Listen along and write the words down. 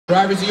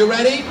Drivers, are you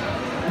ready?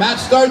 Match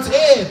starts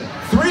in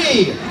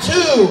 3,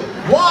 2,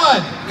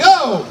 1,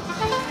 go!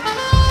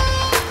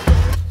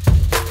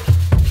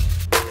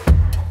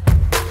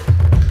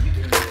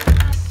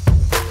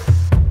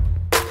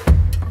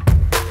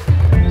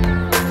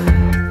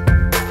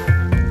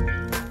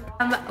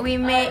 We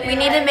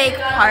need to make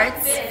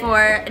parts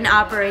for an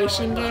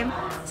operation game.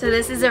 So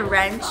this is a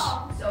wrench,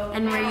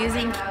 and we're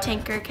using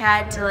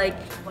Tinkercad to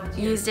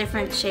use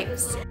different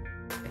shapes.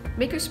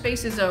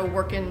 Makerspace is a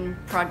work in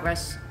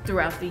progress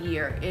throughout the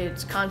year.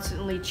 It's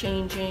constantly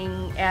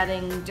changing,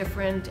 adding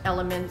different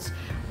elements.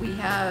 We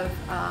have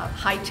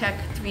high-tech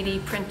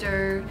 3D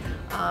printer,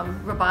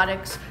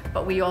 robotics,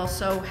 but we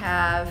also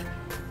have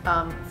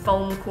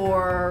foam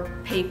core,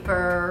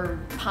 paper,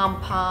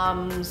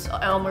 pom-poms,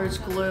 Elmer's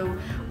glue,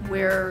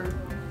 where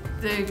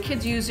the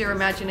kids use their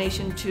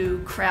imagination to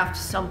craft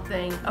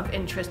something of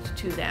interest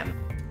to them.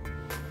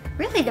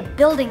 Really, the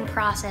building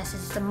process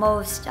is the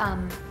most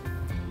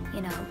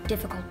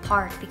difficult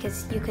part,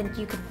 because you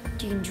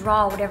can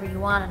draw whatever you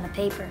want on the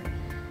paper.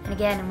 And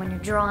again, when you're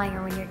drawing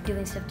or when you're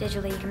doing stuff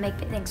digitally, you can make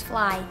things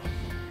fly.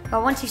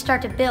 But once you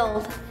start to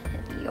build,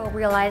 you'll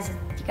realize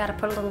that you got to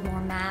put a little more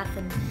math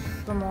and a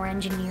little more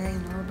engineering,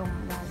 a little bit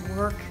more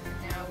work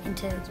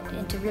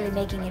into really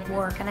making it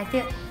work. And I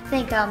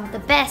think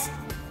the best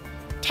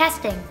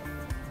testing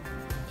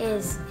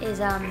is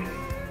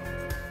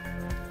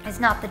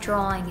not the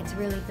drawing. It's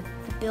really the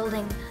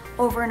building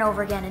over and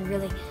over again and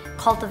really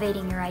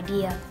cultivating your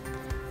idea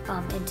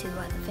into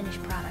the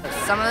finished product.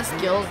 Some of the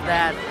skills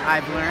that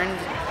I've learned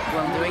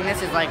while doing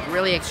this is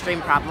really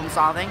extreme problem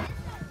solving.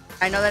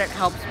 I know that it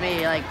helps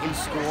me in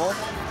school,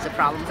 the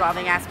problem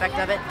solving aspect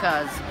of it,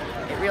 because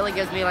it really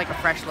gives me a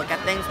fresh look at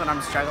things when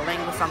I'm struggling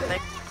with something.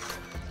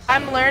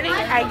 I'm learning,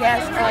 I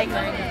guess,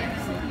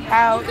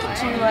 how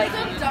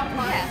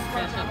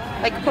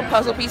to put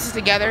puzzle pieces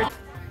together.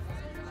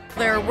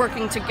 They're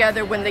working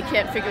together when they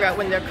can't figure out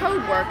when their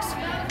code works.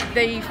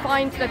 They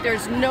find that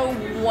there's no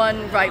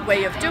one right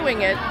way of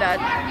doing it, that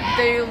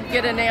they'll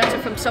get an answer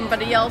from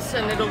somebody else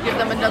and it'll give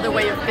them another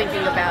way of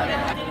thinking about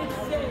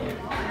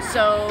it.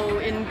 So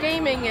in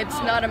gaming, it's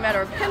not a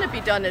matter of can it be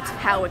done, it's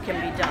how it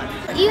can be done.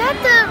 You have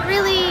to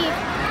really,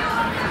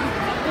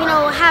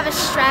 have a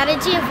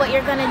strategy of what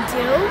you're going to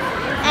do,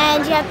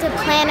 and you have to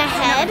plan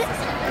ahead,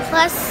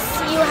 plus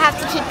you have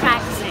to keep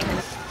practicing.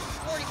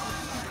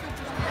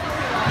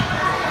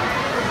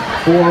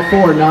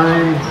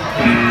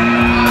 449.